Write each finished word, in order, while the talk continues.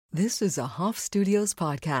This is a Hoff Studios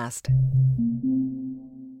podcast.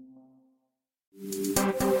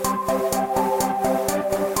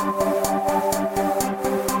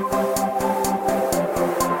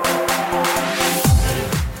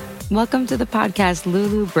 Welcome to the podcast,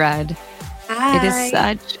 Lulu Brud. Hi. It is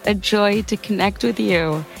such a joy to connect with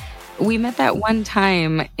you. We met that one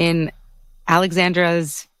time in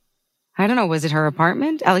Alexandra's, I don't know, was it her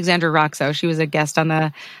apartment? Alexandra Roxo. She was a guest on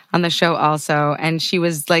the show also. And she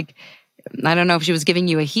was like, I don't know if she was giving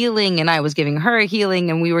you a healing and I was giving her a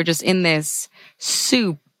healing. And we were just in this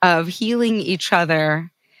soup of healing each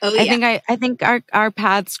other. Oh, yeah. I think our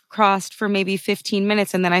paths crossed for maybe 15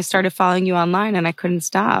 minutes. And then I started following you online and I couldn't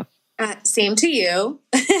stop. Same to you.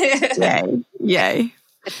 Yay.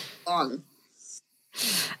 Long.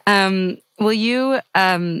 Will you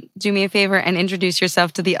do me a favor and introduce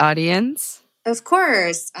yourself to the audience? Of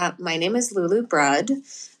course. My name is Lulu Brud. Do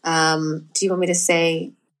you want me to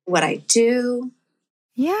say what I do?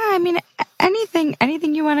 Yeah, I mean,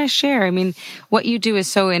 anything you want to share. I mean, what you do is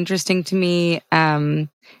so interesting to me.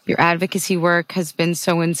 Your advocacy work has been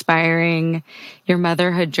so inspiring. Your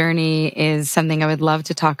motherhood journey is something I would love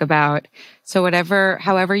to talk about. So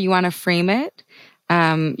however you want to frame it,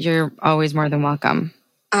 you're always more than welcome.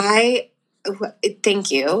 Thank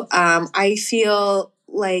you. I feel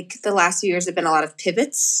like the last few years have been a lot of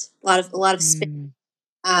pivots, a lot of spin.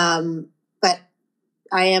 But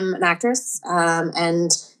I am an actress,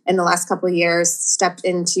 and in the last couple of years, stepped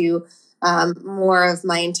into more of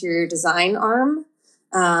my interior design arm.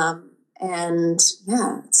 And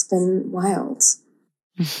yeah, it's been wild.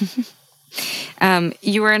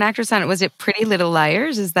 You were an actress on it. Was it Pretty Little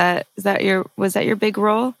Liars? Was that your big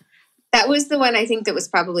role? That was the one I think that was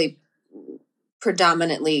probably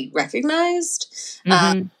predominantly recognized.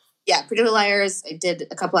 Mm-hmm. Yeah, Pretty Little Liars. I did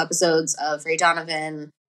a couple episodes of Ray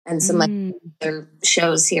Donovan and some other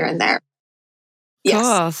shows here and there. Yes.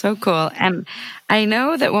 Cool, so cool. And I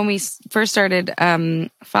know that when we first started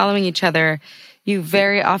following each other, you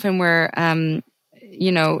very often were,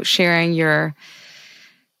 sharing your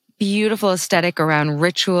beautiful aesthetic around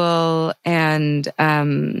ritual and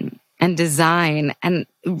design. And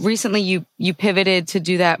recently, you pivoted to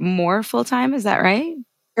do that more full time. Is that right?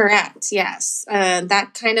 Correct. Yes,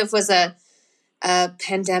 that kind of was a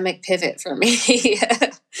pandemic pivot for me.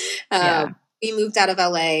 We moved out of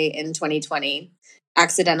LA in 2020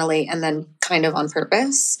 accidentally, and then kind of on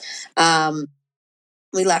purpose.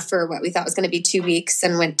 We left for what we thought was going to be 2 weeks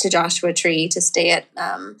and went to Joshua Tree to stay at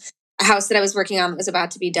a house that I was working on that was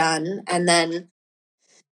about to be done. And then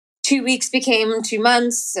 2 weeks became 2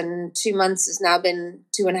 months, and 2 months has now been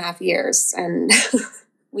 2.5 years. And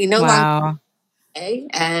we no longer stay,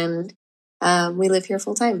 and we live here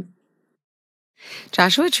full time.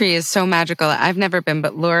 Joshua Tree is so magical. I've never been,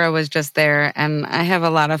 but Laura was just there, and I have a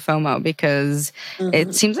lot of FOMO because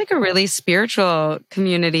it seems like a really spiritual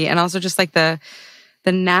community, and also just like the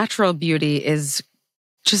natural beauty is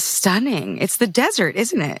just stunning. It's the desert,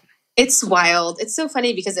 isn't it? It's wild. It's so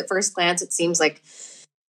funny because at first glance, it seems like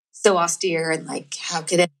so austere and like, how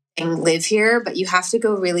could anything live here? But you have to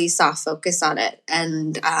go really soft focus on it.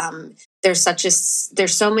 And there's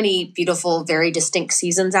so many beautiful, very distinct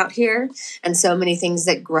seasons out here and so many things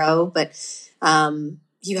that grow, but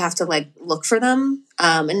you have to like look for them.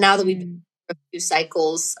 And now that we've been through a few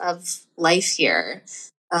cycles of life here,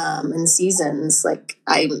 and seasons, like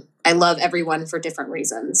I love everyone for different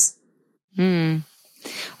reasons.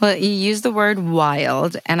 Well, you use the word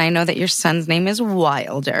wild, and I know that your son's name is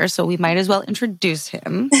Wilder, so we might as well introduce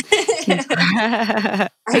him.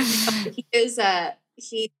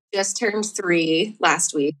 He just turned 3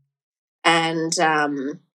 last week, and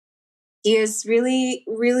he is really,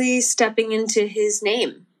 really stepping into his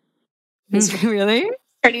name. He's really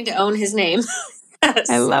starting to own his name. Yes.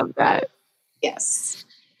 I love that. Yes.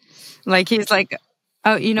 Like he's like,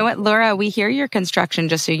 oh, you know what, Laura, we hear your construction,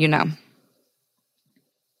 just so you know.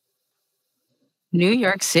 New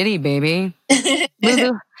York City, baby.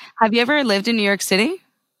 Lulu, have you ever lived in New York City?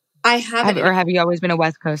 I haven't. Or have you always been a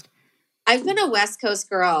West Coast? I've been a West Coast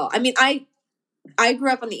girl. I mean, I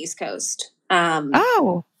grew up on the East Coast. And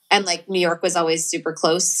like New York was always super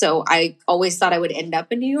close. So I always thought I would end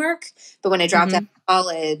up in New York. But when I dropped out of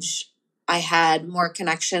college, I had more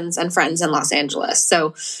connections and friends in Los Angeles.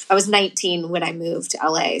 So I was 19 when I moved to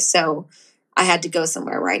LA. So I had to go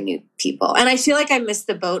somewhere where I knew people. And I feel like I missed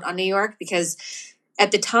the boat on New York because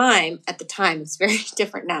at the time, it's very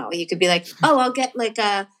different now. You could be like, oh,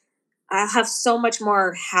 I'll have so much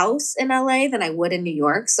more house in LA than I would in New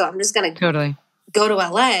York. So I'm just going to totally go to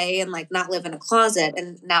LA and like not live in a closet.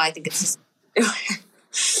 And now I think it's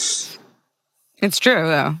just It's true,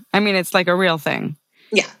 though. I mean, it's like a real thing.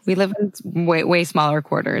 Yeah. We live in way smaller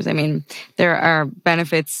quarters. I mean, there are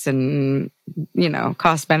benefits and,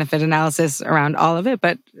 cost benefit analysis around all of it,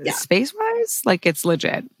 but space wise, like it's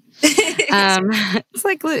legit.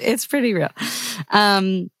 It's pretty real.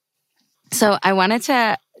 So I wanted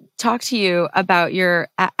to talk to you about your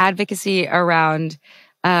advocacy around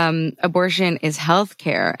abortion is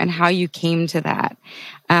healthcare and how you came to that.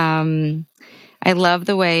 I love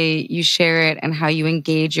the way you share it and how you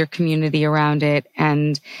engage your community around it.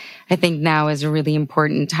 And I think now is a really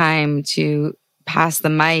important time to pass the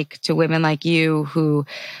mic to women like you who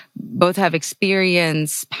both have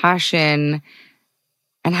experience, passion,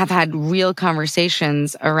 and have had real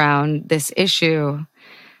conversations around this issue.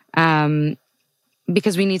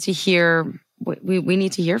 Because we need to hear, we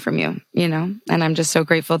need to hear from you, and I'm just so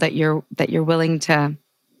grateful that you're willing to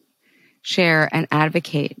share and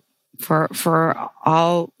advocate for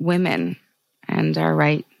all women and our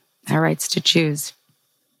rights to choose.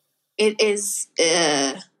 It is,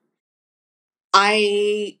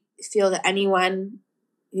 I feel that anyone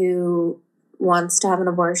who wants to have an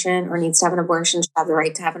abortion or needs to have an abortion should have the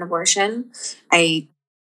right to have an abortion. I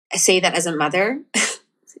say that as a mother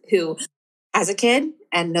who has a kid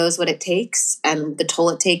and knows what it takes and the toll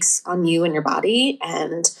it takes on you and your body.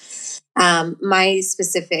 And my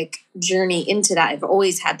specific journey into that, I've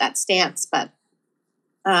always had that stance, but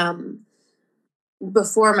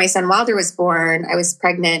before my son Wilder was born, I was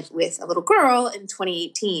pregnant with a little girl in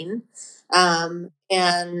 2018. And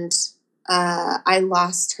I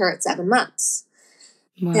lost her at 7 months.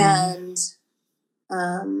 Wow. And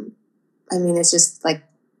I mean, it's just like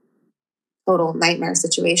total nightmare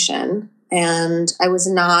situation. And I was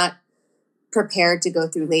not prepared to go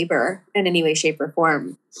through labor in any way, shape, or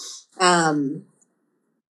form. And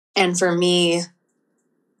for me,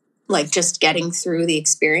 like just getting through the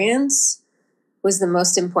experience was the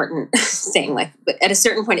most important thing. Like, but at a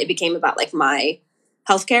certain point, it became about like my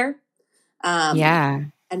healthcare,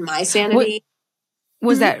 and my sanity.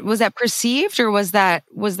 Was that perceived, or was that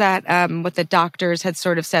what the doctors had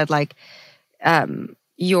sort of said, like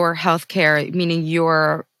your healthcare, meaning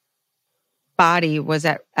your body was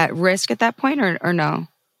at risk at that point, or no?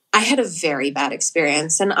 I had a very bad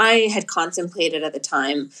experience, and I had contemplated at the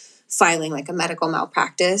time filing like a medical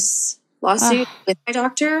malpractice lawsuit with my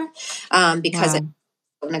doctor because it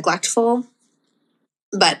was neglectful.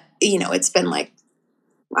 But, it's been like,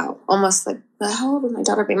 wow, almost like, how old would my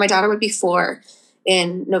daughter be? My daughter would be 4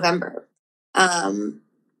 in November. So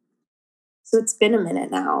it's been a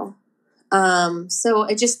minute now. So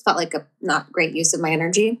it just felt like a not great use of my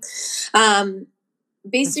energy.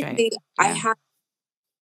 Basically, right.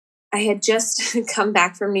 I had just come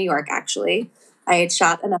back from New York, actually. I had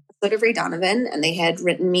shot an episode of Ray Donovan, and they had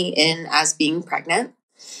written me in as being pregnant,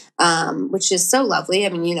 which is so lovely. I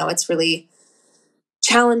mean, it's really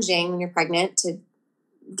challenging when you're pregnant to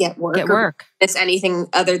get work. Or it's anything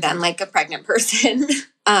other than like a pregnant person.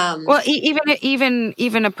 Well,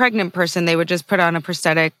 even a pregnant person, they would just put on a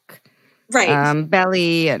prosthetic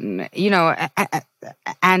belly, and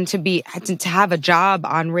and to have a job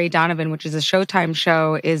on Ray Donovan, which is a Showtime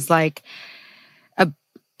show, is like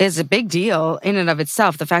is a big deal in and of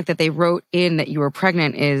itself. The fact that they wrote in that you were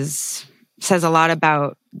pregnant says a lot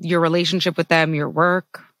about your relationship with them, your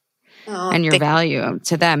work, and your value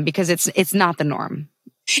to them, because it's not the norm.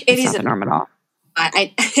 It's not the norm at all.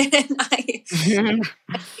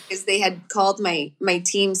 Because they had called my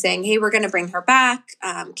team saying, hey, we're going to bring her back.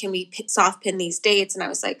 Can we soft pin these dates? And I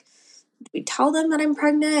was like, do we tell them that I'm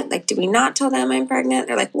pregnant? Like, do we not tell them I'm pregnant?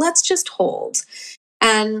 They're like, let's just hold.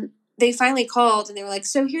 And they finally called and they were like,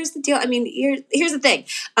 so here's the deal. I mean, here's the thing.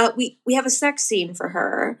 We have a sex scene for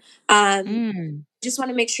her. Just want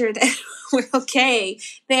to make sure that we're okay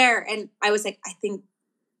there. And I was like, I think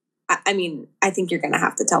you're going to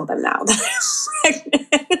have to tell them now that I'm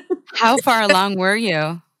pregnant. How far along were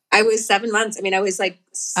you? I was 7 months. I mean, I was like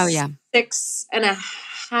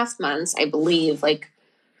 6.5 months, I believe. Like,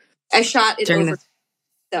 I shot it over.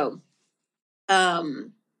 So, I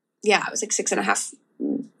was like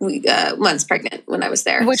 6.5 months pregnant when I was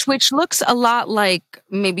there. Which looks a lot like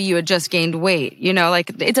maybe you had just gained weight. Like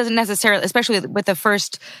it doesn't necessarily, especially with the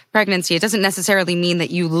first pregnancy, it doesn't necessarily mean that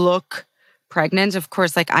you look pregnant. Of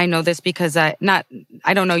course, like I know this because I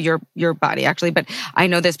don't know your body actually, but I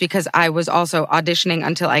know this because I was also auditioning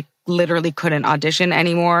until I literally couldn't audition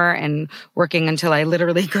anymore, and working until I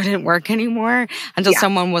literally couldn't work anymore, until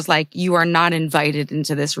someone was like, you are not invited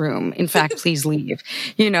into this room. In fact, please leave.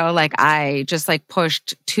 Like I just like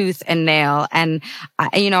pushed tooth and nail, and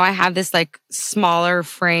I have this like smaller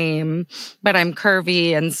frame, but I'm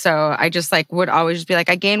curvy. And so I just like would always be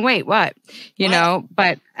like, I gained weight. What?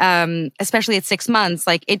 But especially at 6 months,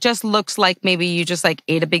 like it just looks like maybe you just like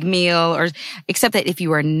ate a big meal, or except that if you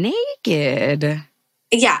were naked.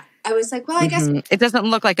 Yeah. I was like, well, I guess it doesn't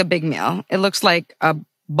look like a big meal. It looks like a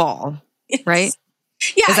ball, right?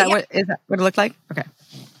 Yeah. Is that what it looked like? Okay.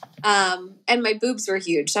 And my boobs were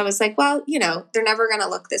huge. So I was like, well, they're never going to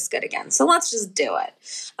look this good again. So let's just do it.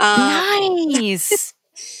 Nice.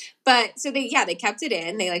 But so they kept it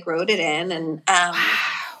in. They like wrote it in, and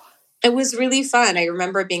it was really fun. I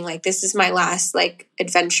remember being like, this is my last like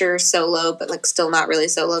adventure solo, but like still not really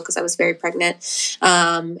solo because I was very pregnant.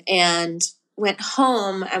 And went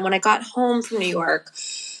home. And when I got home from New York,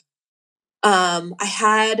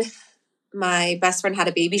 my best friend had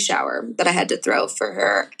a baby shower that I had to throw for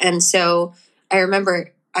her. And so I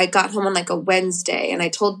remember I got home on like a Wednesday, and I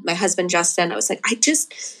told my husband, Justin, I was like,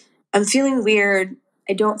 I'm feeling weird.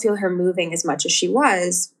 I don't feel her moving as much as she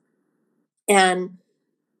was. And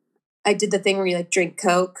I did the thing where you like drink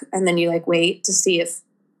Coke and then you like wait to see if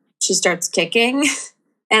she starts kicking.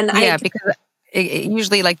 And because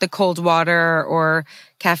usually like the cold water or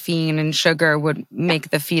caffeine and sugar would make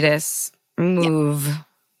the fetus move.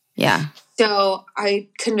 Yeah. So I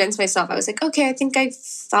convinced myself, I was like, okay, I think I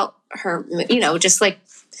felt her, just like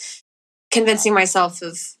convincing myself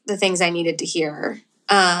of the things I needed to hear.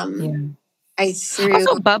 I threw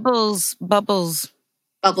also bubbles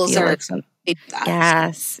are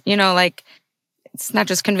gas. Like it's not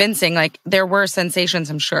just convincing. Like there were sensations,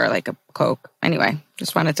 I'm sure, like a Coke. Anyway,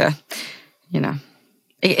 just wanted to,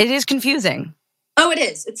 it is confusing. Oh, it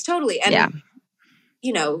is. It's totally. And,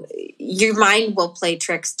 your mind will play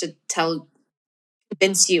tricks to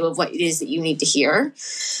convince you of what it is that you need to hear.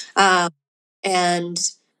 And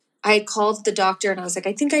I called the doctor and I was like,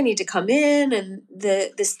 I think I need to come in. And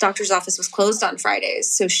this doctor's office was closed on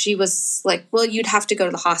Fridays. So she was like, well, you'd have to go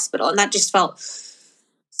to the hospital. And that just felt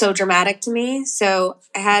so dramatic to me. So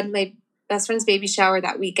I had my best friend's baby shower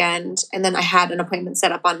that weekend. And then I had an appointment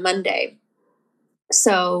set up on Monday.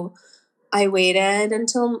 So I waited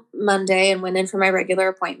until Monday and went in for my regular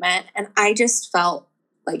appointment. And I just felt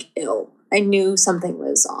like ill. I knew something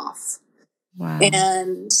was off. Wow.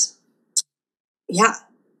 And yeah.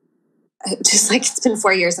 Just like it's been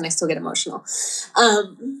 4 years and I still get emotional.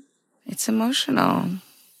 It's emotional.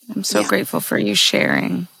 I'm so grateful for you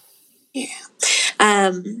sharing. Yeah.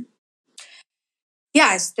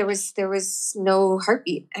 Yes, there was no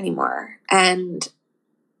heartbeat anymore. And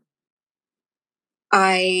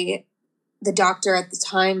the doctor at the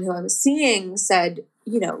time who I was seeing said,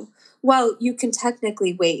 well, you can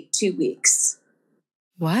technically wait 2 weeks.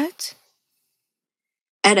 What?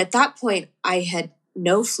 And at that point I had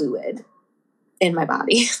no fluid in my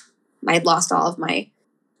body. I had lost all of my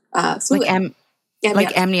fluid.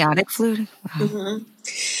 Like amniotic fluid? Wow.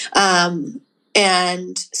 Mm-hmm.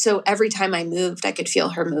 And so every time I moved, I could feel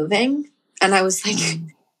her moving. And I was like,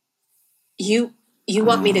 you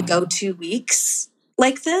want me to go 2 weeks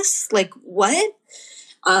like this? Like what?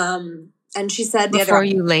 And she said before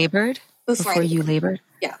you labored? Before you labored?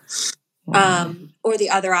 Yeah. Wow. Or the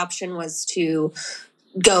other option was to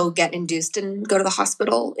go get induced and go to the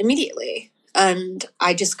hospital immediately. And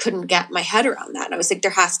I just couldn't get my head around that. And I was like,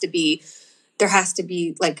 there has to be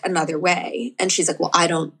like another way. And she's like, well, I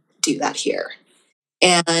don't do that here.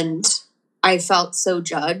 And I felt so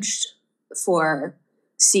judged for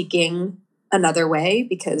seeking another way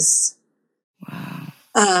because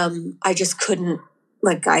I just couldn't,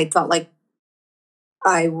 like, I felt like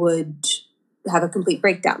I would have a complete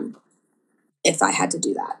breakdown if I had to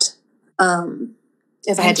do that.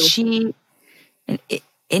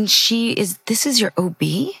 This is your OB?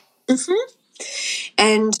 Mm-hmm.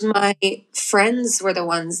 And my friends were the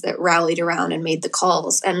ones that rallied around and made the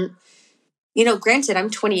calls. And, granted, I'm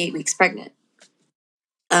 28 weeks pregnant.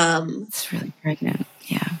 It's really pregnant.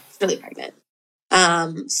 Yeah. It's really pregnant.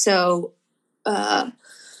 So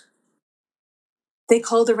they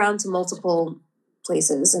called around to multiple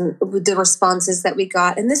places, and the responses that we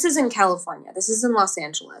got, and this is in California, this is in Los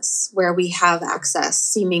Angeles, where we have access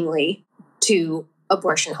seemingly to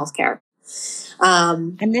abortion healthcare.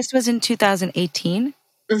 And this was in 2018?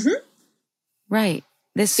 Mm-hmm. Right.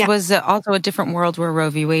 This was also a different world where Roe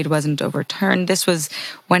v. Wade wasn't overturned. This was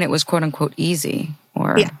when it was quote unquote easy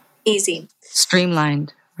or easy.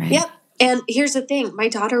 Streamlined, right? Yep. And here's the thing, my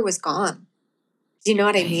daughter was gone. Do you know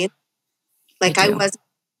what I mean? Like I was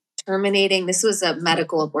terminating, this was a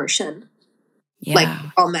medical abortion. Yeah. Like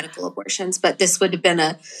all medical abortions, but this would have been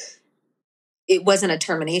it wasn't a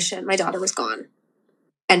termination. My daughter was gone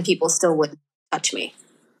and people still wouldn't touch me.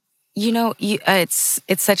 It's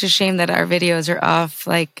such a shame that our videos are off.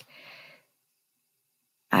 Like,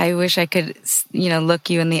 I wish I could, look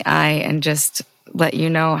you in the eye and just let you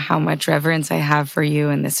know how much reverence I have for you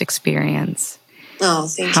in this experience. Oh,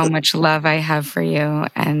 thank you. How much love I have for you,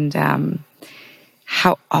 and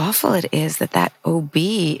how awful it is that OB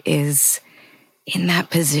is in that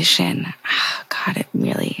position. Oh, God, it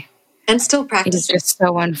really... And still practicing. It's just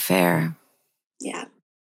so unfair. Yeah.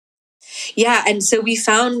 Yeah, and so we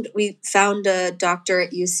found a doctor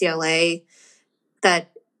at UCLA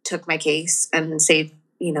that took my case and saved,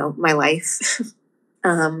 my life.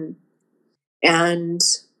 And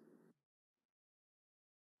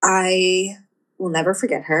I will never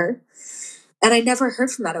forget her. And I never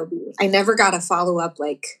heard from that OB. I never got a follow-up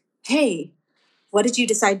like, hey, what did you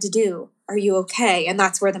decide to do? Are you okay? And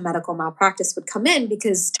that's where the medical malpractice would come in,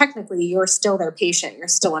 because technically you're still their patient. You're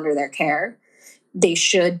still under their care. They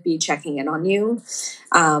should be checking in on you.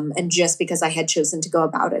 And just because I had chosen to go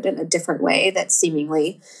about it in a different way that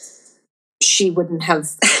seemingly she wouldn't have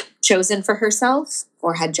chosen for herself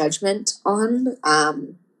or had judgment on, I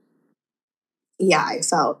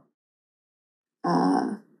felt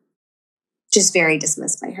just very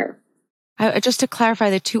dismissed by her. Just to clarify,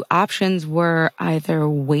 the two options were either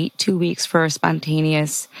wait 2 weeks for a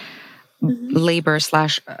spontaneous labor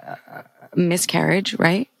 / miscarriage,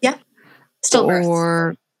 right? Yeah. Stillbirth.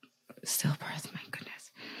 Or stillbirth, my goodness.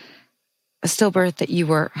 A stillbirth that you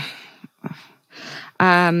were...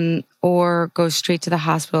 or go straight to the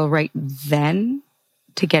hospital right then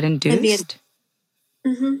to get induced?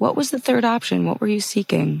 What was the third option? What were you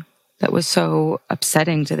seeking that was so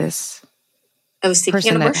upsetting to this I was seeking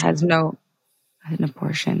person an that abortion. has an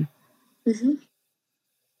abortion?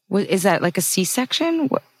 Is that like a C-section?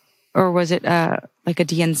 Or was it like a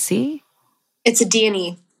DNC? It's a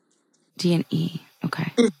D&E. D&E,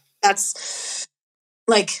 okay. That's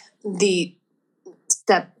like the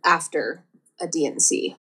step after a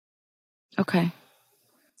DNC. Okay.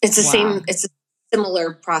 It's the same. It's a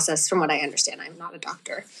similar process from what I understand. I'm not a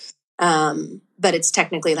doctor. But it's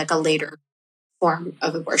technically like a later form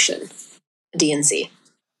of abortion, a DNC.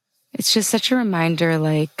 It's just such a reminder,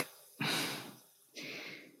 like,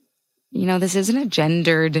 this isn't a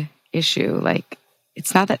gendered issue. Like,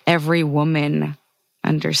 it's not that every woman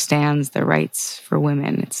understands the rights for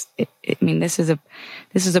women. This is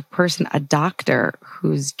a person, a doctor,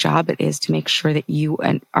 whose job it is to make sure that you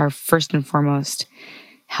are first and foremost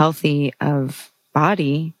healthy of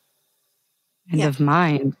body and of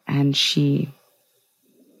mind. And she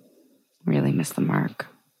really missed the mark.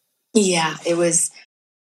 Yeah, it was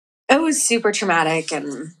super traumatic.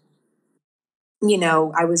 And,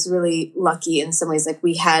 I was really lucky in some ways. Like,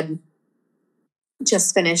 we had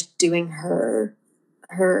just finished doing her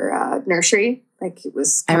nursery. Like, it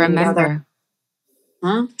was coming together.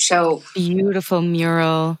 So beautiful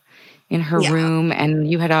mural in her room, and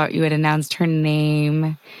you had announced her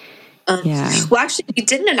name. Well, actually, we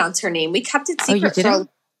didn't announce her name. We kept it secret for a long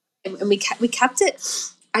time, and we kept it.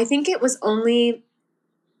 I think it was only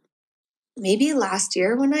maybe last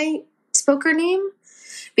year when I spoke her name,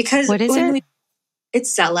 because what is it?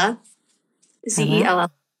 It's Zella,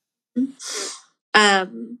 Zell.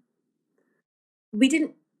 We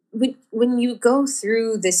didn't. When you go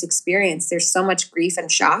through this experience, there's so much grief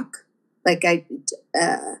and shock. Like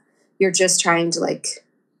you're just trying to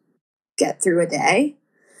get through a day.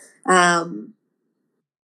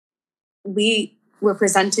 We were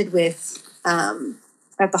presented with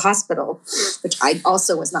at the hospital, which I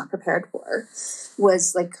also was not prepared for,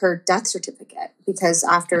 was her death certificate, because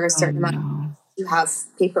after a certain amount, you have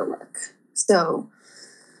paperwork. So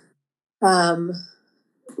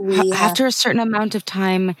after a certain amount of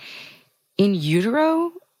time in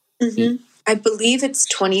utero, I believe it's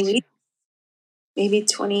 20 weeks, maybe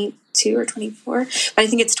 22 or 24, but I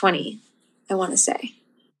think it's 20. I want to say.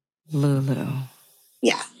 Lulu.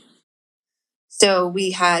 Yeah. So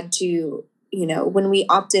we had to, when we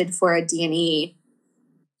opted for a D&E,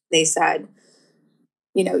 they said,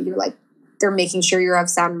 they're making sure you're of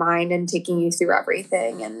sound mind and taking you through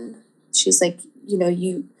everything. And she's like,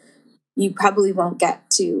 you probably won't get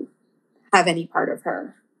to have any part of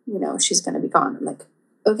her. She's going to be gone. I'm like,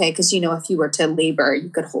 okay, because, if you were to labor, you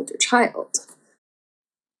could hold your child.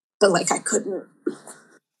 But I couldn't.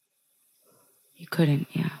 You couldn't,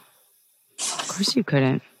 yeah. Of course you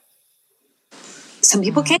couldn't. Some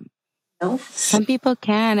people can. Some people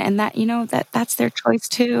can, and that's their choice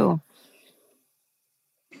too.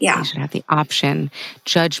 Yeah. They should have the option,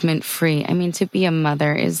 judgment free. To be a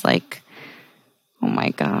mother is like, oh my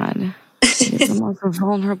God. It's the most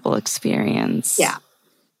vulnerable experience. Yeah.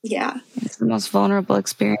 Yeah. It's the most vulnerable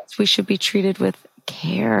experience. We should be treated with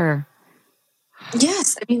care.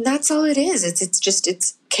 Yes. That's all it is.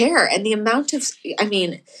 It's care. And the amount of,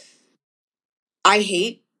 I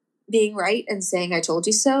hate being right and saying, I told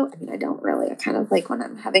you so. I mean, I don't really. I kind of like when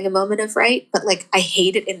I'm having a moment of right, but like I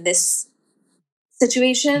hate it in this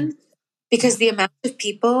situation because the amount of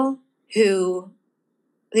people the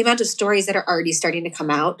amount of stories that are already starting to come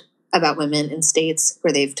out about women in states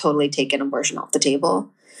where they've totally taken abortion off the table,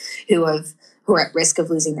 who are at risk of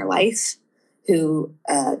losing their life, who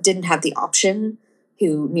didn't have the option,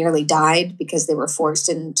 who nearly died because they were forced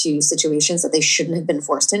into situations that they shouldn't have been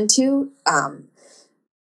forced into,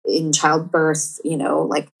 in childbirth,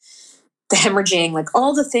 like the hemorrhaging, like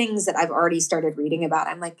all the things that I've already started reading about.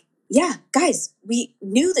 I'm like, yeah, guys, we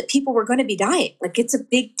knew that people were going to be dying. Like it's a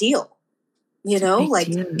big deal, like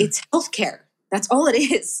deal. It's healthcare. That's all it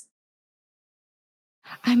is.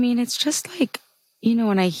 I mean, it's just like,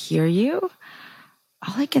 when I hear you,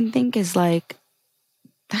 all I can think is like,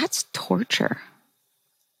 that's torture.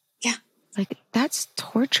 Yeah. Like that's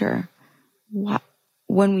torture. What,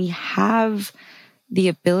 when we have the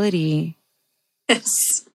ability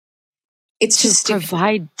It's to just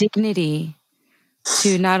provide dignity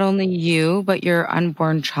to not only you, but your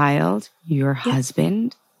unborn child, your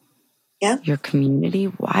husband, your community.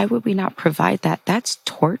 Why would we not provide that? That's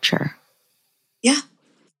torture. Yeah.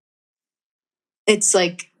 It's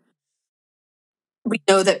like, we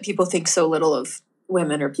know that people think so little of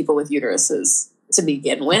women or people with uteruses to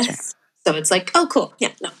begin with. Right. So it's like, oh, cool.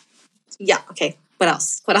 Yeah, no. Yeah, okay. What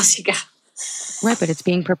else? What else you got? Right, but it's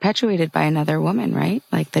being perpetuated by another woman, right?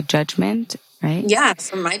 Like the judgment, right? Yeah,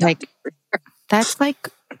 from my doctor.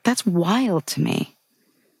 That's wild to me.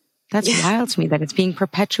 That's wild to me that it's being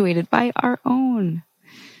perpetuated by our own.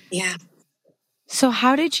 Yeah. So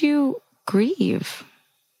how did you grieve?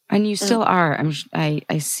 And you still are.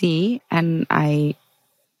 I see, and I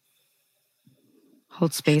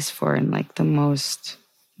hold space for in like the most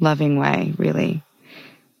loving way, really.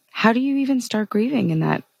 How do you even start grieving in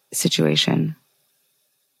that situation?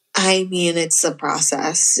 I mean, it's a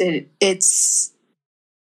process. It's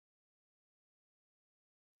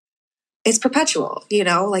perpetual,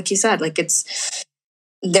 like you said, like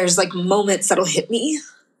there's like moments that'll hit me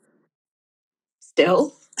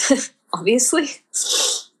still, obviously.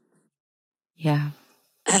 Yeah.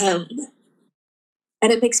 And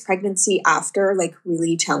it makes pregnancy after like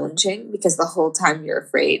really challenging because the whole time you're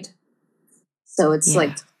afraid. So it's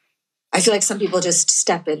like, I feel like some people just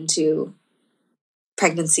step into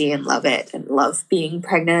pregnancy and love it and love being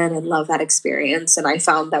pregnant and love that experience. And I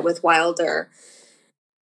found that with Wilder,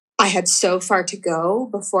 I had so far to go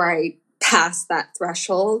before I passed that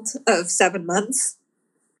threshold of 7 months.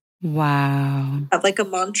 Wow. I have like a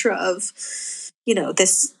mantra of,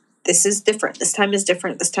 this is different. This time is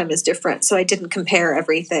different. This time is different. So I didn't compare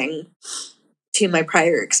everything to my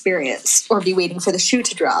prior experience or be waiting for the shoe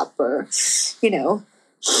to drop or.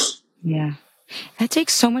 Yeah. That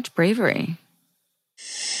takes so much bravery.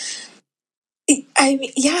 I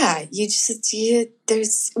mean, yeah,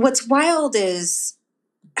 there's what's wild is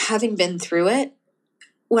having been through it.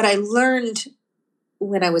 What I learned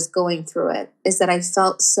when I was going through it is that I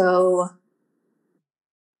felt so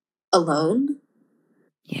alone.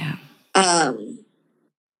 Yeah. And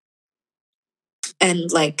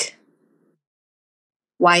like,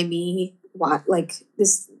 why me? Why, like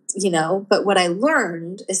this, but what I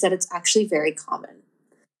learned is that it's actually very common.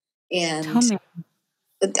 And tell me.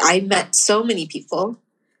 I met so many people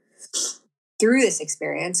through this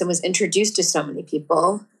experience and was introduced to so many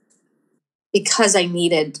people because I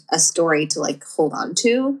needed a story to like hold on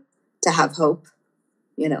to have hope,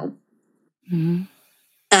 Mm-hmm.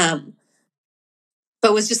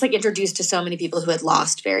 But was just like introduced to so many people who had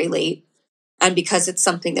lost very late. And because it's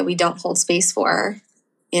something that we don't hold space for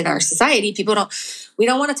in our society, we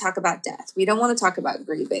don't want to talk about death. We don't want to talk about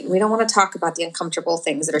grieving. We don't want to talk about the uncomfortable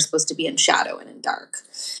things that are supposed to be in shadow and in dark.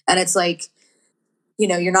 And it's like,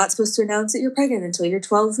 you're not supposed to announce that you're pregnant until you're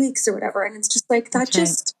 12 weeks or whatever. And it's just like, that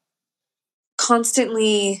just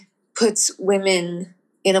constantly puts women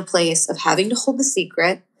in a place of having to hold the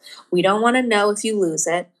secret. We don't want to know if you lose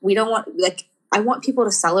it. We don't want, like, I want people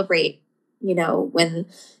to celebrate, when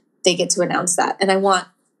they get to announce that. And I want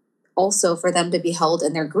also for them to be held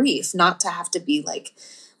in their grief, not to have to be like,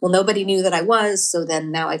 well, nobody knew that I was, so then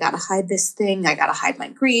now I got to hide this thing. I got to hide my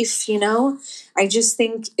grief, I just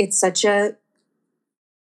think it's such a,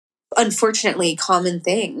 unfortunately, common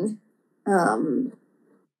thing. And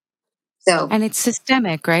it's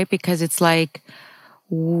systemic, right? Because it's like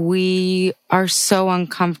we are so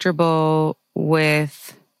uncomfortable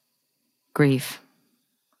with grief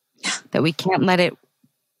that we can't let it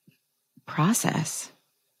process.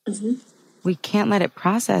 Mm-hmm. We can't let it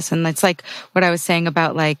process. And it's like what I was saying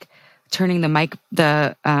about like turning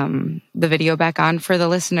the video back on for the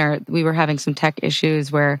listener. We were having some tech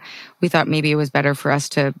issues where we thought maybe it was better for us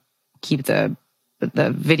to keep the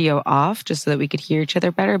video off just so that we could hear each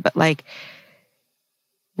other better. But like,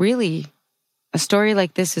 really, a story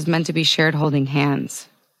like this is meant to be shared holding hands,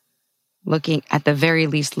 looking at the very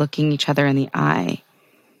least, looking each other in the eye,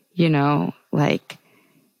 you know, like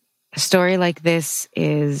a story like this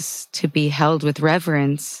is to be held with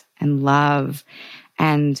reverence and love.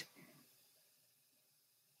 And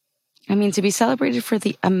I mean, to be celebrated for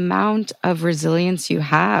the amount of resilience you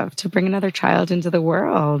have to bring another child into the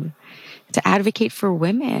world, to advocate for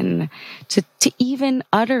women, to even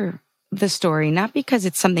utter the story, not because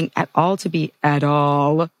it's something at all to be at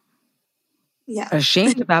all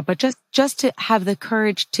ashamed about, but just to have the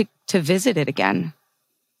courage to visit it again.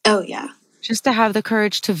 Oh yeah. Just to have the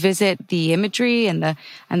courage to visit the imagery and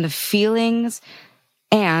the feelings.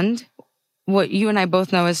 And what you and I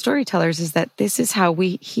both know as storytellers is that this is how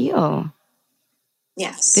we heal.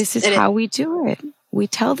 Yes. This is how we do it. We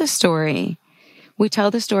tell the story. We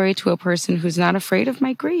tell the story to a person who's not afraid of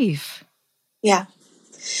my grief. Yeah.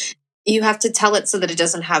 You have to tell it so that it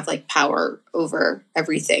doesn't have like power over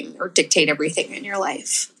everything or dictate everything in your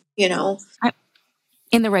life, you know?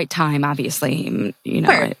 In the right time, obviously. You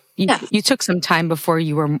know, sure. You took some time before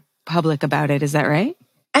you were public about it. Is that right?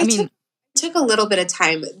 I mean, took a little bit of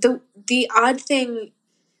time. The odd thing,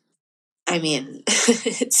 I mean,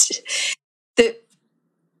 it's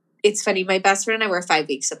funny. My best friend and I were 5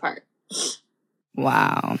 weeks apart.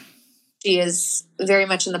 Wow. She is very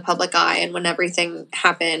much in the public eye. And when everything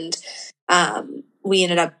happened, we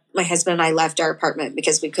ended up, my husband and I left our apartment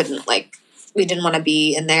because we didn't want to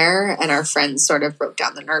be in there. And our friends sort of broke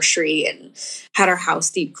down the nursery and had our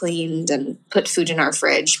house deep cleaned and put food in our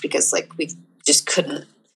fridge because like we just couldn't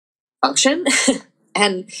function.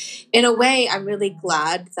 And in a way, I'm really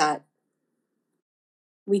glad that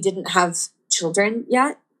we didn't have children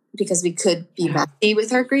yet because we could be messy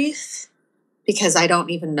with our grief, because I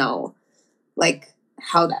don't even know like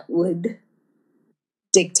how that would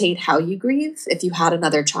dictate how you grieve if you had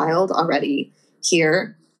another child already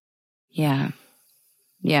here. Yeah.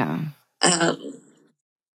 Yeah.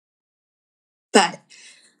 But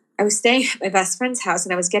I was staying at my best friend's house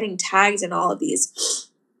and I was getting tagged in all of these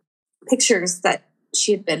pictures that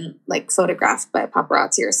she had been like photographed by a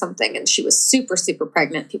paparazzi or something. And she was super, super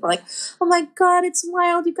pregnant. People are like, oh my God, it's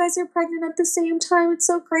wild. You guys are pregnant at the same time. It's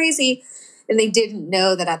so crazy. And they didn't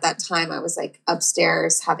know that at that time I was like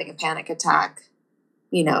upstairs having a panic attack,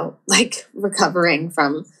 you know, like recovering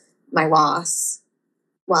from my loss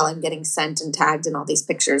while I'm getting sent and tagged in all these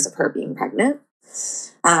pictures of her being pregnant.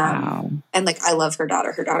 Wow. And like, I love her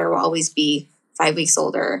daughter. Her daughter will always be 5 weeks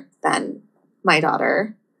older than my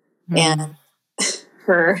daughter. And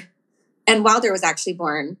and Wilder was actually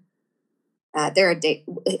born. They're a day.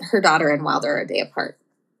 Her daughter and Wilder are a day apart.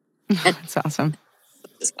 And that's awesome.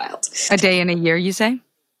 It's wild. A day and a year, you say?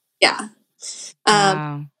 Yeah.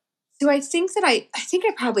 Wow. So I think that I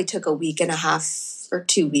probably took a week and a half or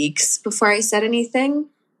 2 weeks before I said anything.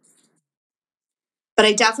 But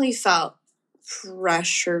I definitely felt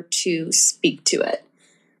pressure to speak to it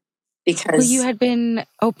because you had been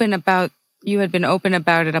open about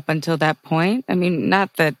it up until that point. I mean,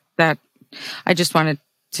 not that I just wanted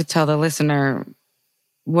to tell the listener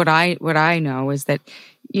what I know is that,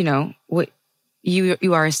 you know, what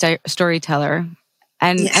you are a storyteller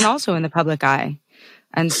and also in the public eye.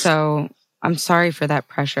 And so I'm sorry for that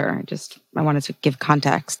pressure. I wanted to give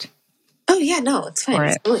context. Oh yeah, no, it's fine.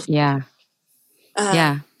 It's totally fine.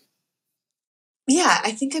 Yeah. Yeah,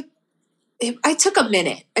 I think I took a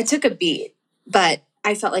minute. I took a beat, but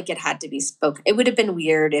I felt like it had to be spoken. It would have been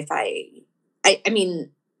weird if I mean,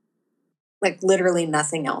 like literally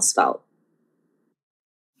nothing else felt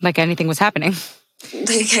like anything was happening.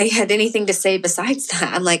 Like I had anything to say besides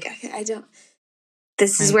that. I'm like, I don't,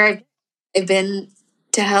 this is where I've been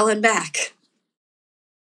to hell and back.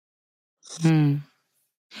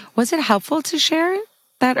 Was it helpful to share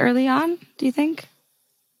that early on, do you think?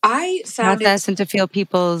 I found it and to feel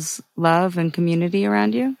people's love and community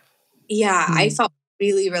around you? Yeah, I felt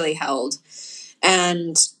really, really held.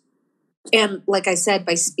 And like I said,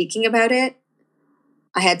 by speaking about it,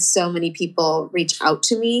 I had so many people reach out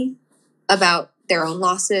to me about their own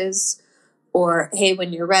losses, or, hey,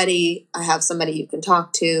 when you're ready, I have somebody you can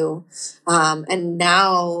talk to. And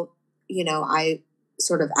now, you know, I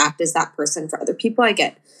sort of act as that person for other people. I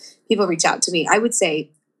get people reach out to me. I would say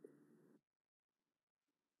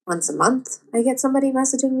once a month, I get somebody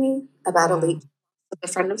messaging me about a leak with a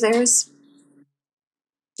friend of theirs.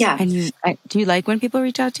 Yeah. And do you like when people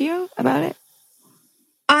reach out to you about it?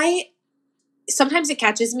 sometimes it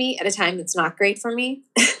catches me at a time that's not great for me,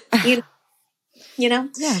 you know?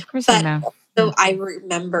 Yeah, of course but I know. So I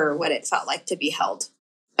remember what it felt like to be held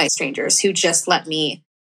by strangers who just let me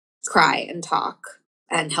cry and talk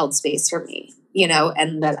and held space for me,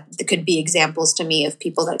 and that there could be examples to me of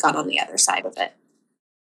people that got on the other side of it.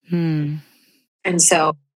 And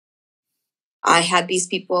so I had these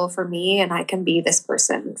people for me, and I can be this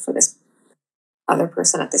person for this other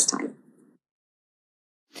person at this time.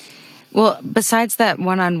 Well, besides that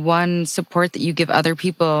one-on-one support that you give other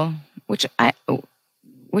people, which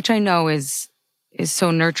I know is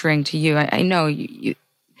so nurturing to you. I know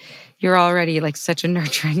you're already like such a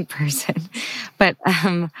nurturing person, but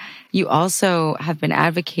you also have been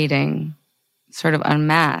advocating sort of en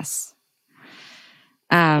masse.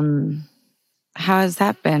 How has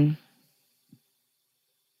that been?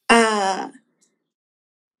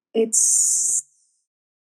 It's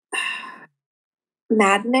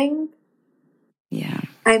maddening. Yeah.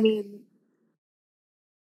 I mean,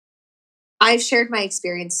 I've shared my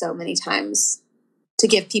experience so many times to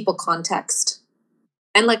give people context.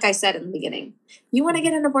 And like I said in the beginning, you want to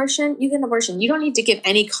get an abortion, you get an abortion. You don't need to give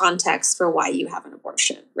any context for why you have an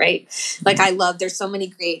abortion, right? Like there's so many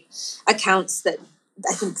great accounts that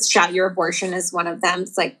I think Shout Your Abortion is one of them.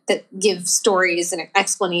 It's like that give stories and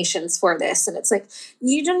explanations for this. And it's like,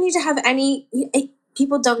 you don't need to have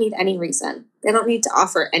people don't need any reason. They don't need to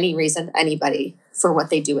offer any reason to anybody for what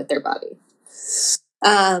they do with their body.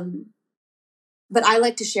 But I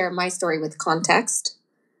like to share my story with context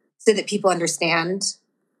so that people understand.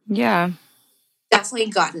 Yeah. Definitely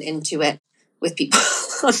gotten into it with people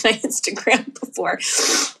on my Instagram before.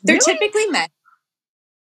 They're Really? typically men.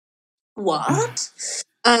 What?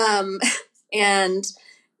 And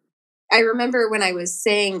I remember when I was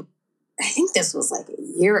saying, I think this was like a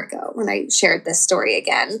year ago when I shared this story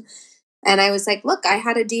again. And I was like, look, I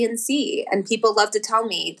had a DNC, and people love to tell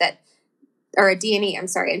me that, or a DNE, I'm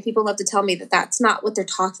sorry. And people love to tell me that that's not what they're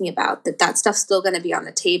talking about, that stuff's still going to be on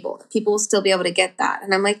the table. That people will still be able to get that.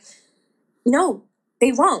 And I'm like, no,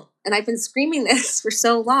 they won't. And I've been screaming this for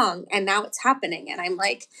so long, and now it's happening. And I'm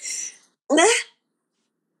like, nah.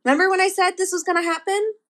 Remember when I said this was going to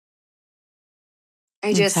happen?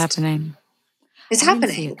 It's happening. It's happening.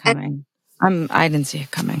 Didn't see it coming. I didn't see it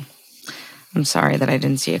coming. I'm sorry that I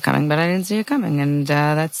didn't see it coming, but I didn't see it coming. And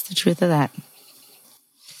that's the truth of that.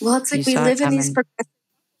 Well, it's like we live in these progressive,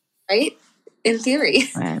 right? In theory.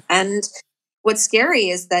 Right. And what's scary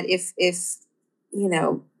is that if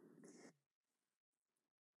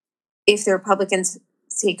the Republicans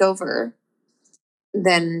take over,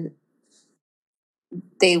 then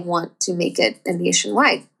they want to make it a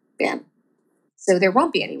nationwide ban. So there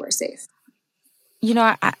won't be anywhere safe.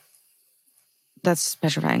 That's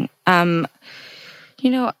petrifying. When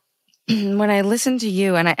I listened to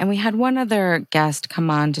you, and we had one other guest come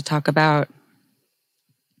on to talk about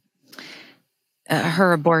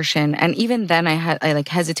her abortion, and even then I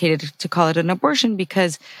hesitated to call it an abortion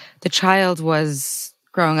because the child was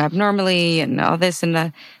growing up normally and all this,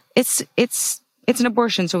 and it's an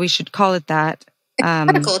abortion, so we should call it that.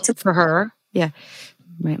 For her, yeah,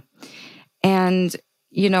 right. And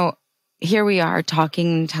here we are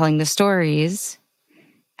talking, telling the stories,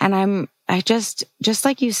 and I just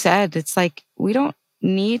like you said, it's like we don't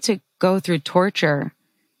need to go through torture.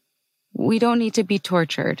 We don't need to be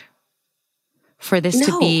tortured for this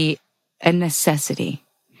to be a necessity,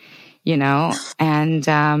 and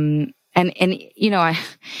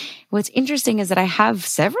what's interesting is that I have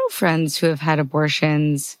several friends who have had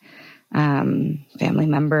abortions, family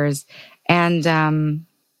members, and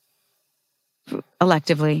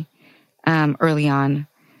electively, early on.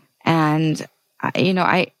 And,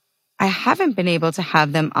 I haven't been able to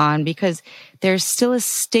have them on because there's still a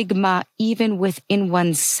stigma even within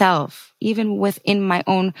oneself, even within my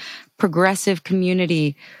own progressive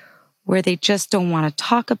community, where they just don't want to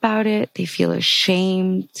talk about it. They feel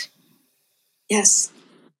ashamed. Yes.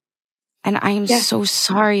 And I am so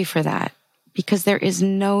sorry for that, because there is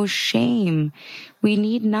no shame. We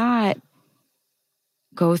need not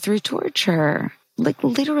go through torture, like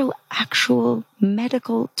literal, actual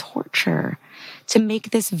medical torture, to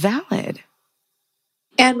make this valid.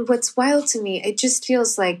 And what's wild to me, it just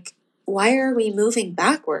feels like, why are we moving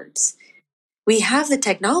backwards? We have the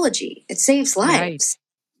technology. It saves lives. Right.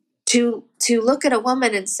 To look at a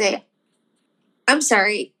woman and say, I'm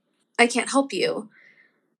sorry, I can't help you,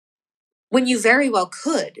 when you very well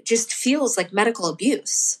could, just feels like medical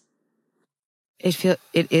abuse. It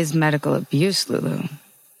is medical abuse, Lulu.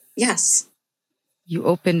 Yes. You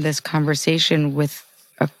opened this conversation with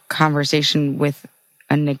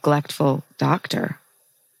a neglectful doctor.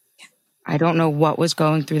 I don't know what was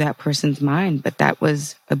going through that person's mind, but that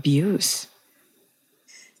was abuse.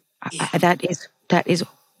 Yeah. That is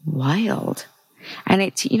wild. And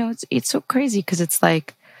it's so crazy because it's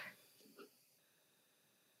like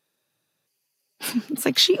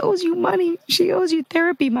she owes you money. She owes you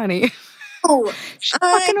therapy money. Oh, She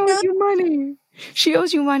fucking owes you money. She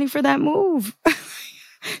owes you money for that move.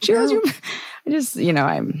 She owes you.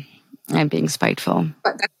 I'm being spiteful.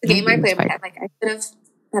 But that's the game I play. Like, I could have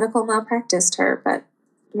medical malpracticed her, but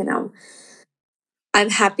I'm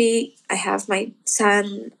happy. I have my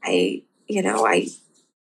son.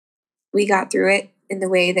 We got through it in the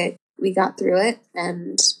way that we got through it,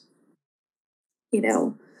 and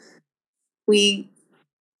I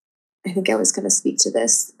think I was going to speak to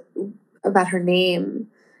this about her name.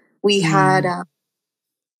 We had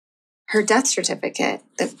her death certificate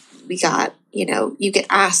that we got. You get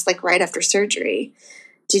asked like right after surgery,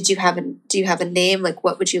 do you have a name? Like,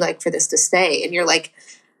 what would you like for this to say? And you're like,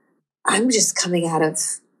 I'm just coming out of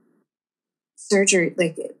surgery.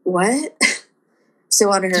 Like, what?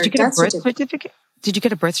 So on her Did you get a birth certificate? Did you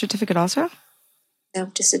get a birth certificate also? No,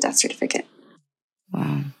 just a death certificate.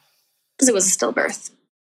 Wow. Because it was a stillbirth.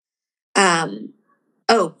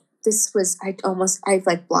 This was, I've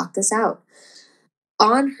like blocked this out.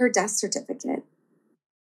 On her death certificate,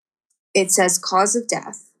 it says cause of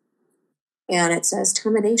death and it says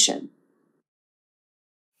termination.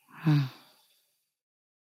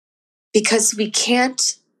 Because we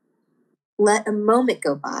can't let a moment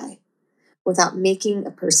go by without making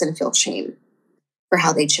a person feel shame for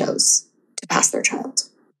how they chose to pass their child.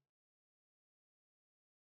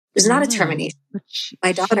 It was not a termination.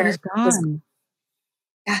 My daughter was gone.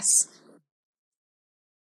 Yes.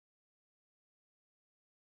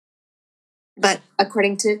 But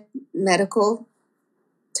according to medical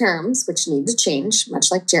terms, which need to change,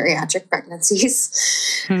 much like geriatric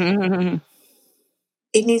pregnancies, it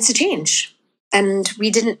needs to change. And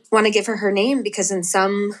we didn't want to give her name because in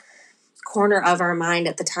some corner of our mind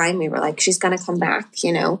at the time, we were like, she's going to come back,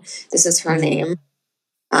 this is her name.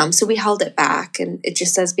 So we held it back and it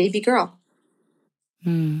just says baby girl.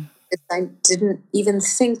 I didn't even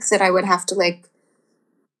think that I would have to like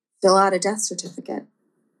fill out a death certificate.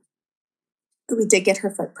 But we did get her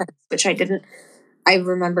footprints, which I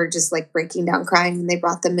remember just like breaking down crying when they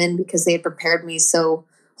brought them in because they had prepared me so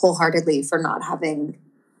wholeheartedly for not having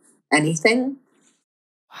anything.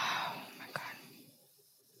 Oh my God.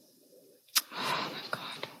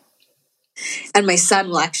 And my son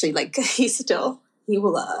will actually he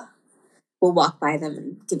will walk by them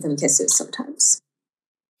and give them kisses sometimes.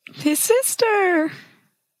 His sister.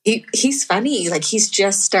 He's funny. Like he's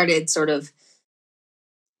just started sort of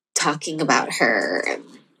talking about her and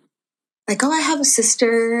like, oh, I have a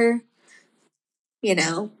sister, It's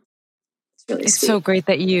really It's sweet. so great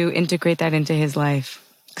that you integrate that into his life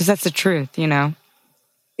because that's the truth, Yeah.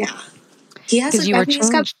 He has he's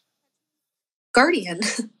got guardian.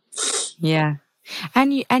 Yeah.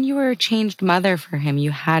 And you were a changed mother for him.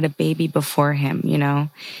 You had a baby before him,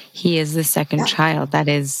 He is the second child. That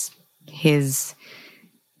is his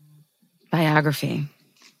biography.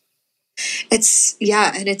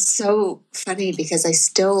 And it's so funny because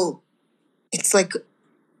it's like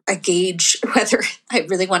I gauge whether I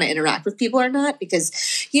really want to interact with people or not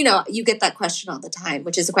because, you get that question all the time,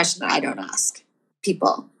 which is a question that I don't ask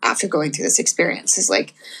people after going through this experience is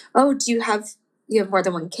like, oh, do you have more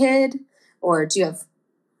than one kid? Or is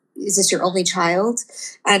this your only child?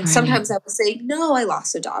 And sometimes I will say, no, I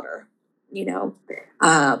lost a daughter,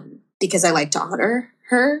 because I like to honor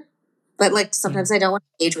her. But like sometimes I don't want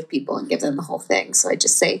to engage with people and give them the whole thing. So I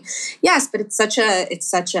just say yes, but it's such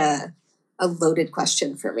a loaded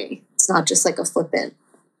question for me. It's not just like a flippant,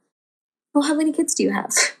 well, how many kids do you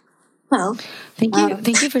have? Well, thank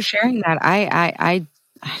you for sharing that. I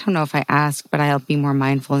don't know if I ask, but I'll be more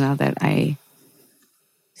mindful now that I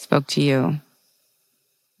spoke to you.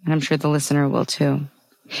 And I'm sure the listener will too.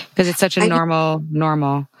 Because it's such a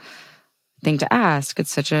normal thing to ask.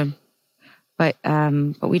 It's such but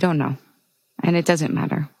we don't know. And it doesn't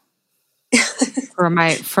matter. for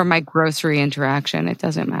my grocery interaction, it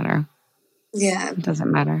doesn't matter. Yeah. It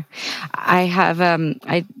doesn't matter. I have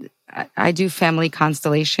I do family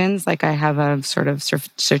constellations. Like I have a sort of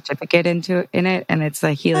certificate in it, and it's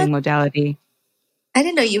a healing modality. I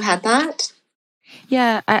didn't know you had that.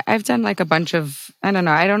 Yeah, I've done like a bunch of, I don't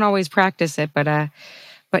know, I don't always practice it, but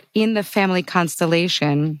in the family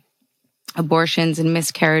constellation, abortions and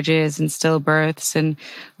miscarriages and stillbirths and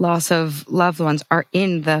loss of loved ones are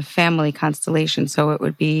in the family constellation. So it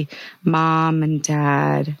would be mom and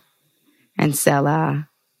dad and Sella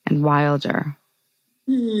and Wilder.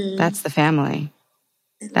 That's the family.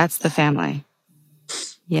 That's the family.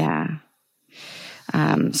 Yeah.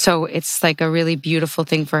 So it's like a really beautiful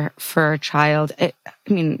thing for a child.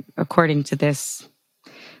 According to this,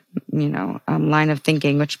 line of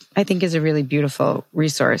thinking, which I think is a really beautiful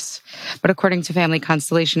resource. But according to family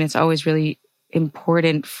constellation, it's always really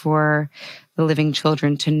important for the living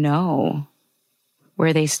children to know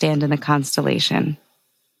where they stand in the constellation.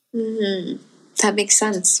 Mm-hmm. That makes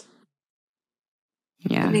sense.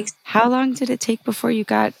 Yeah. How long did it take before you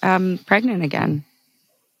got pregnant again?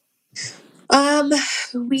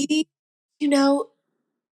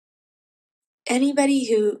 Anybody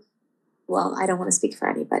who, well, I don't want to speak for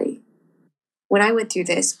anybody. When I went through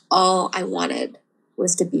this, all I wanted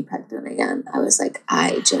was to be pregnant again. I was like,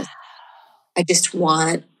 I just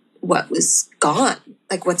want what was gone,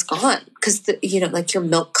 like what's gone. Because, like your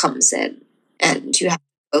milk comes in and you have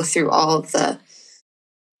to go through all of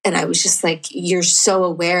and I was just like, you're so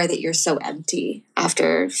aware that you're so empty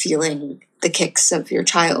after feeling the kicks of your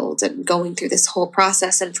child and going through this whole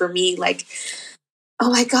process. And for me, like, oh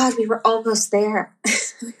my God, we were almost there.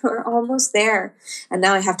 We were almost there. And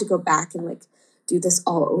now I have to go back and like do this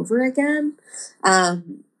all over again.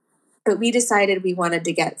 But we decided we wanted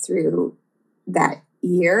to get through that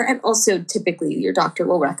year. And also typically your doctor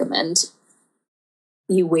will recommend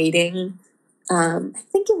you waiting. I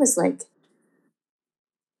think it was like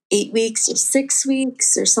 8 weeks or 6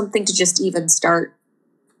 weeks or something to just even start.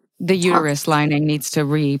 The uterus lining needs to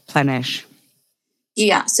replenish.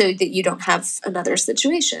 Yeah, so that you don't have another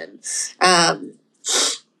situation. And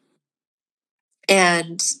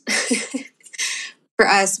for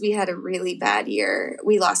us, we had a really bad year.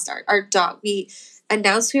 We lost our dog. We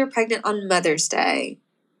announced we were pregnant on Mother's Day.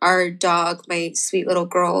 Our dog, my sweet little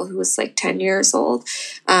girl who was like 10 years old,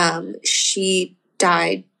 she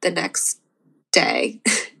died the next day.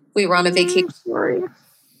 We were on a vacation. Sorry.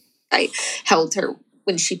 I held her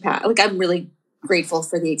when she passed. Like, I'm really grateful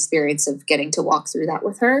for the experience of getting to walk through that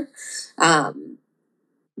with her.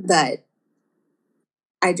 But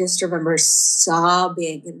I just remember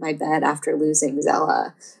sobbing in my bed after losing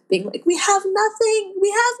Zella, being like, we have nothing.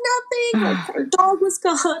 Like, our dog was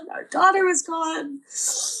gone. Our daughter was gone.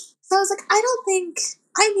 So I was like, I don't think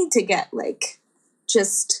I need to get like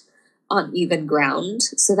just on even ground.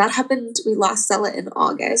 So that happened. We lost Zella in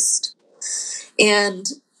August. And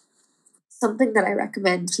something that I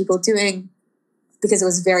recommend people doing, because it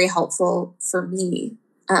was very helpful for me,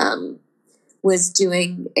 was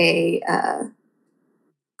doing a,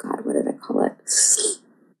 God, what did I call it?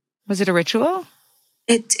 Was it a ritual?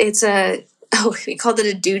 We called it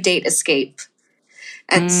a due date escape.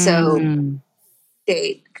 And so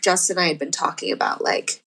Justin and I had been talking about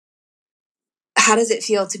like, how does it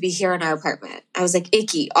feel to be here in our apartment? I was like,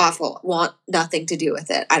 icky, awful, want nothing to do with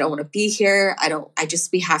it. I don't want to be here.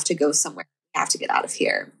 We have to go somewhere. We have to get out of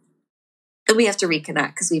here. And we have to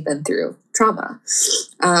reconnect because we've been through trauma.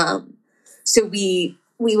 So we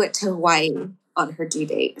went to Hawaii on her due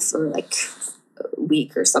date for like a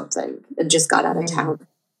week or something and just got out of town.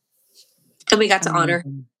 And we got to honor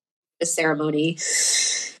the ceremony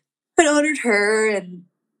and honored her and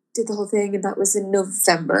did the whole thing. And that was in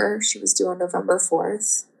November. She was due on November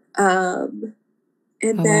 4th. And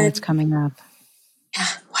then it's coming up. Yeah,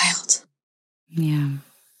 wild. Yeah.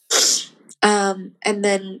 And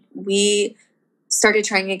then we started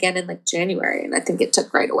trying again in like January, and I think it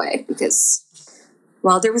took right away because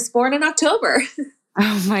Wilder was born in October.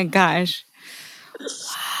 Oh my gosh. Wow.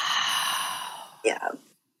 Yeah.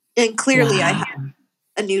 And clearly I had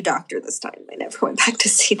a new doctor this time. I never went back to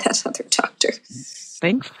see that other doctor.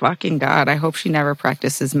 Thank fucking God. I hope she never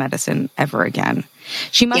practices medicine ever again.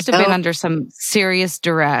 She must have been under some serious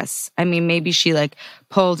duress. I mean, maybe she like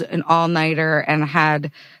pulled an all-nighter and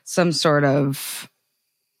had some sort of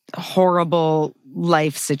horrible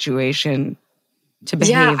life situation to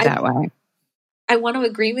behave that way. I want to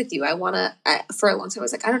agree with you. For a long time, I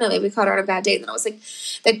was like, I don't know, maybe we caught her on a bad day. And then I was like,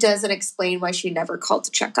 that doesn't explain why she never called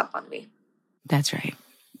to check up on me. That's right.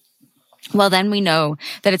 Well, then we know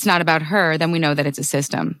that it's not about her. Then we know that it's a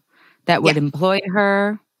system that would employ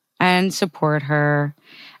her and support her,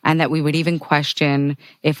 and that we would even question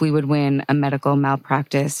if we would win a medical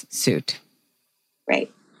malpractice suit.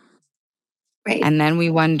 Right. Right. And then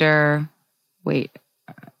we wonder, wait,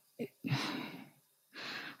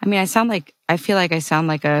 I mean, I feel like I sound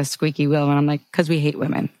like a squeaky wheel when I'm like, because we hate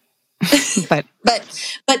women. but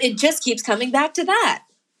it just keeps coming back to that.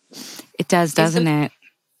 It does, doesn't it?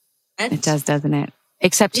 It does, doesn't it?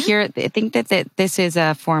 Except here, I think that this is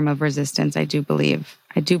a form of resistance. I do believe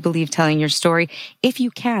telling your story. If you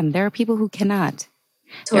can, there are people who cannot.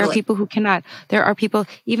 There are people who cannot. There are people,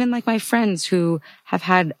 even like my friends, who have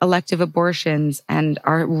had elective abortions and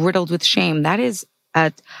are riddled with shame. That is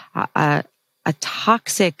a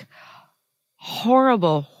toxic,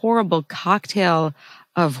 horrible, horrible cocktail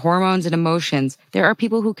of hormones and emotions. There are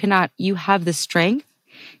people who cannot. You have the strength,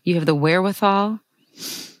 you have the wherewithal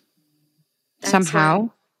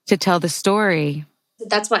somehow to tell the story.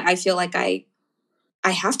 That's why I feel like I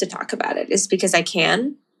have to talk about it, is because I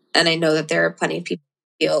can. And I know that there are plenty of people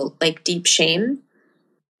who feel like deep shame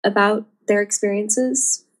about their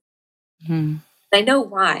experiences. Mm-hmm. I know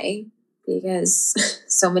why, because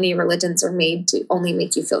so many religions are made to only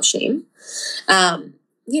make you feel shame.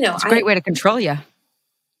 It's a great way to control you.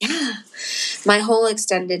 Yeah. My whole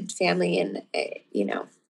extended family, and,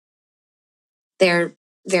 they're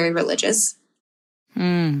very religious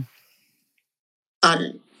on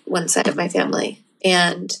one side of my family.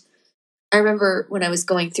 And I remember when I was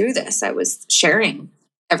going through this, I was sharing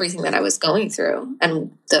everything that I was going through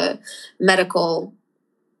and the medical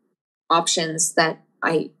options that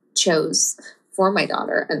I chose for my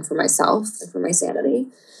daughter and for myself and for my sanity.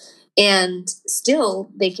 And still,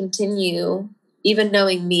 they continue, even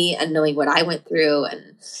knowing me and knowing what I went through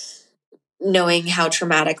and knowing how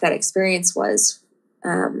traumatic that experience was,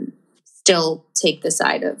 still take the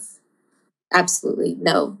side of absolutely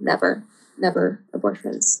no, never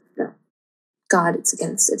abortions. No. God, it's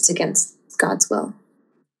against God's will.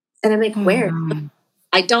 And I'm like, where?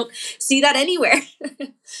 I don't see that anywhere.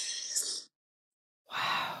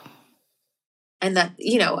 Wow. And that,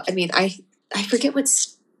 I forget what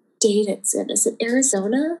state it's in. Is it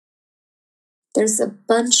Arizona? There's a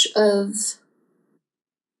bunch of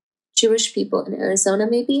Jewish people in Arizona,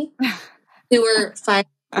 maybe, who were filing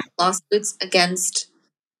lawsuits against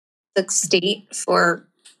the state for,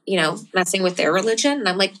 messing with their religion. And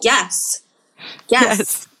I'm like, yes.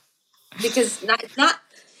 Because it's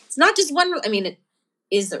not just one. I mean, it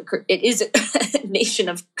is a nation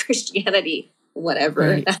of Christianity,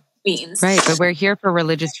 whatever that means. Right, but we're here for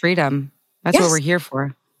religious freedom. That's what we're here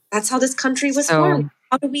for. That's how this country was formed.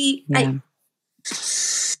 How do we? Yeah.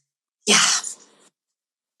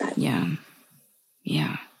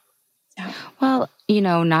 Well,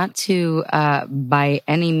 not to by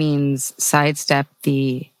any means sidestep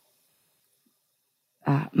the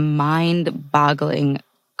mind-boggling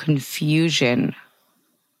confusion,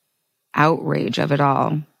 outrage of it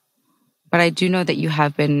all. But I do know that you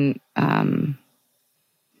have been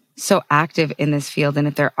so active in this field. And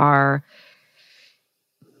if there are,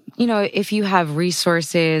 if you have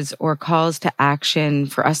resources or calls to action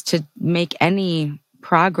for us to make any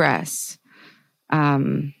progress,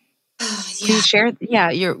 please share. Yeah,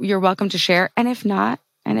 you're welcome to share. And if not,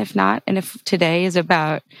 and if today is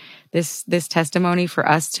about this testimony for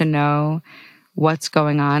us to know what's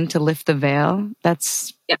going on, to lift the veil,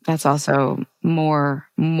 that's also more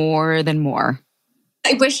than more.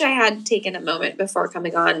 I wish I had taken a moment before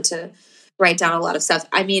coming on to write down a lot of stuff.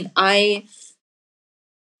 I mean, I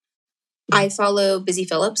follow Busy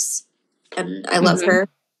Phillips, and I love her.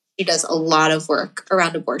 She does a lot of work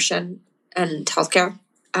around abortion and healthcare.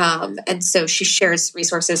 And so she shares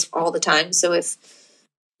resources all the time. So if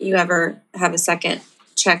you ever have a second,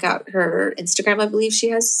 check out her Instagram. I believe she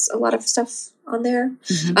has a lot of stuff on there.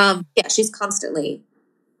 She's constantly,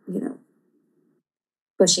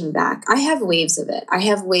 pushing back. I have waves of it. I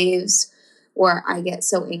have waves where I get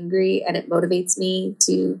so angry and it motivates me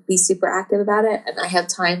to be super active about it. And I have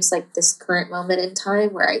times like this current moment in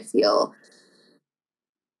time where I feel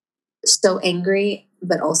so angry,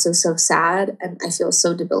 but also so sad. And I feel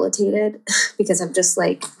so debilitated because I'm just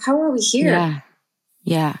like, how are we here?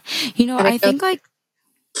 Yeah. I think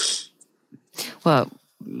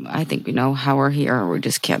I think we know how we're here. We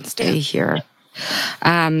just can't stay here.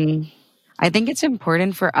 I think it's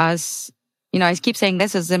important for us, I keep saying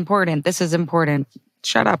this is important.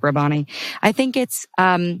 Shut up, Rabani. I think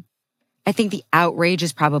I think the outrage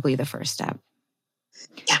is probably the first step.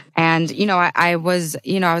 Yeah. And, I was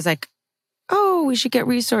like, oh, we should get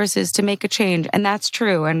resources to make a change. And that's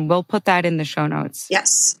true. And we'll put that in the show notes.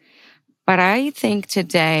 Yes. But I think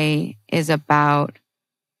today is about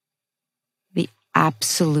the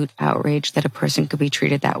absolute outrage that a person could be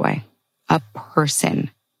treated that way. A person.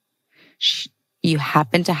 You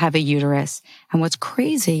happen to have a uterus. And what's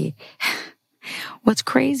crazy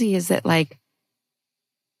is that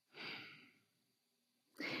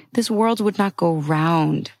this world would not go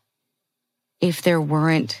round if there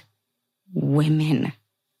weren't women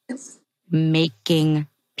making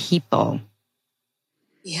people.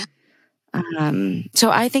 Yeah.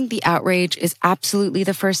 So I think the outrage is absolutely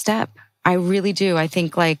the first step. I really do. I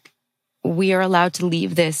think we are allowed to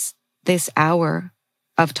leave this hour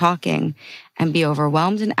of talking and be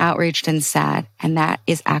overwhelmed and outraged and sad. And that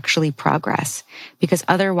is actually progress, because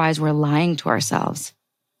otherwise we're lying to ourselves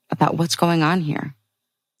about what's going on here.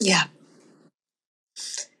 Yeah.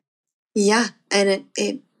 Yeah. And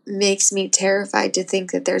it makes me terrified to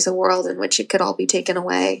think that there's a world in which it could all be taken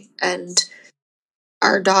away and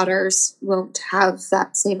our daughters won't have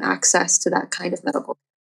that same access to that kind of medical.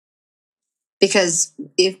 Because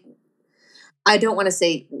if, I don't want to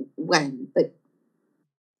say when, but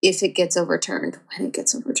if it gets overturned, when it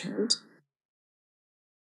gets overturned,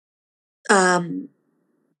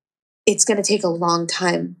 it's going to take a long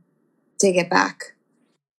time to get back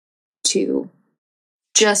to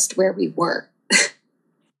just where we were.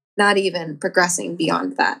 Not even progressing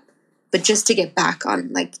beyond that, but just to get back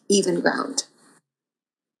on like even ground.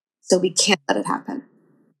 So we can't let it happen.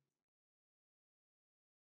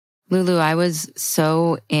 Lulu, I was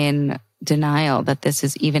so in denial that this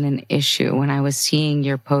is even an issue when I was seeing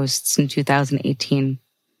your posts in 2018.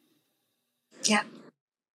 Yeah.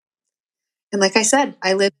 And like I said,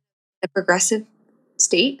 I live in a progressive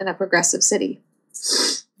state and a progressive city.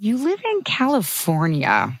 You live in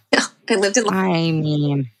California. Yeah, I lived in. I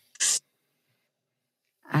mean,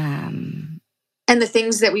 and the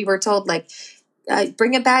things that we were told, like,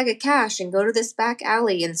 bring a bag of cash and go to this back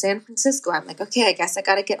alley in San Francisco. I'm like, okay, I guess I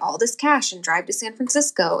got to get all this cash and drive to San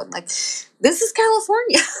Francisco. And like, this is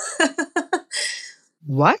California.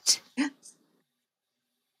 What? Yeah.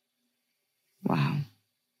 Wow.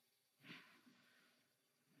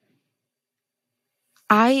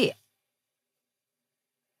 I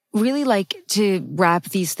really like to wrap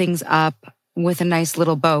these things up with a nice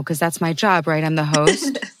little bow, because that's my job, right? I'm the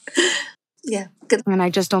host. Yeah. Good. And I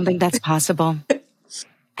just don't think that's possible.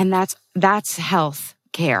 And that's health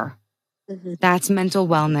care. Mm-hmm. That's mental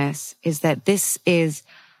wellness, is that this is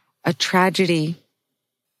a tragedy,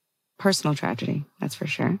 personal tragedy, that's for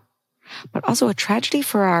sure, but also a tragedy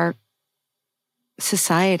for our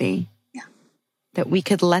society. Yeah. That we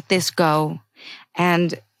could let this go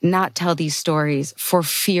and not tell these stories for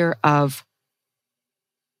fear of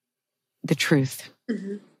the truth,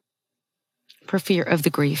 mm-hmm. for fear of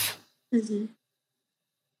the grief. Mm-hmm.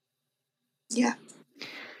 Yeah.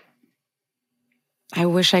 I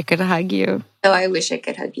wish I could hug you. Oh, I wish I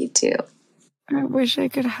could hug you too. I wish I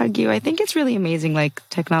could hug you. I think it's really amazing. Like,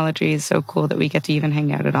 technology is so cool that we get to even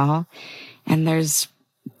hang out at all. And there's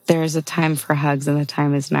a time for hugs, and the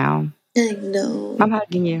time is now. I know. I'm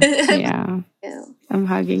hugging you. Yeah. Yeah. I'm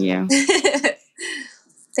hugging you.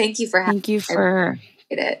 Thank you for Thank you for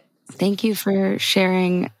it. Thank you for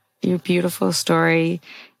sharing your beautiful story,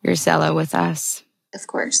 your Zella, with us. Of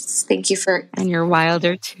course. Thank you for... And your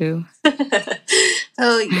Wilder too.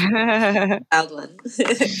 Oh, yeah. Wild one.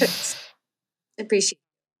 Appreciate it.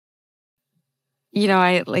 You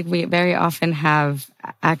know, we very often have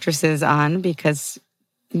actresses on because,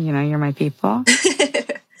 you know, you're my people.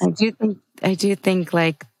 I do think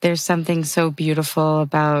like there's something so beautiful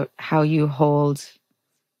about how you hold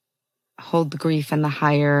the grief and the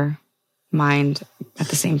higher mind at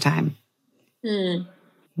the same time. You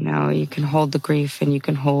know, you can hold the grief and you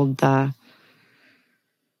can hold the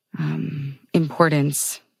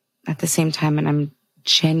importance at the same time. And I'm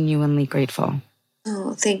genuinely grateful.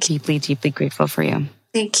 Oh, thank you. Deeply, deeply grateful for you.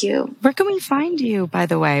 Thank you. Where can we find you, by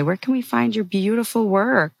the way? Where can we find your beautiful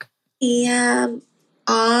work? Yeah,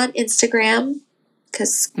 on Instagram,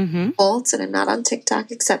 because I'm old and I'm not on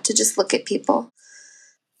TikTok except to just look at people.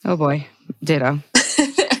 Oh boy, ditto.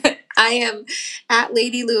 I am at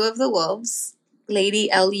Lady Lou of the Wolves, Lady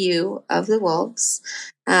LU of the Wolves.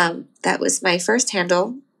 That was my first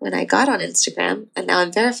handle when I got on Instagram, and now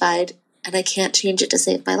I'm verified, and I can't change it to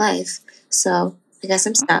save my life. So I guess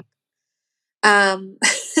I'm stuck.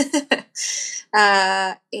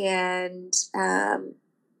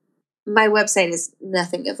 My website is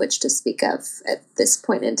nothing of which to speak of at this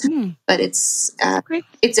point in time, but it's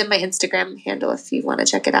in my Instagram handle if you want to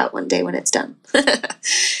check it out one day when it's done.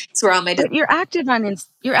 It's where all my. You're active on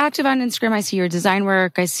Instagram. I see your design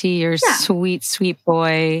work. I see your sweet, sweet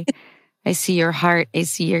boy. I see your heart. I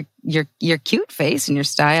see your cute face and your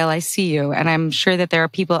style. I see you, and I'm sure that there are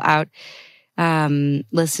people out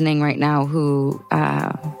listening right now who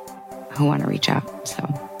want to reach out. So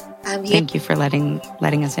thank you for letting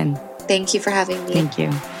us in. Thank you for having me. Thank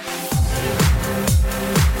you.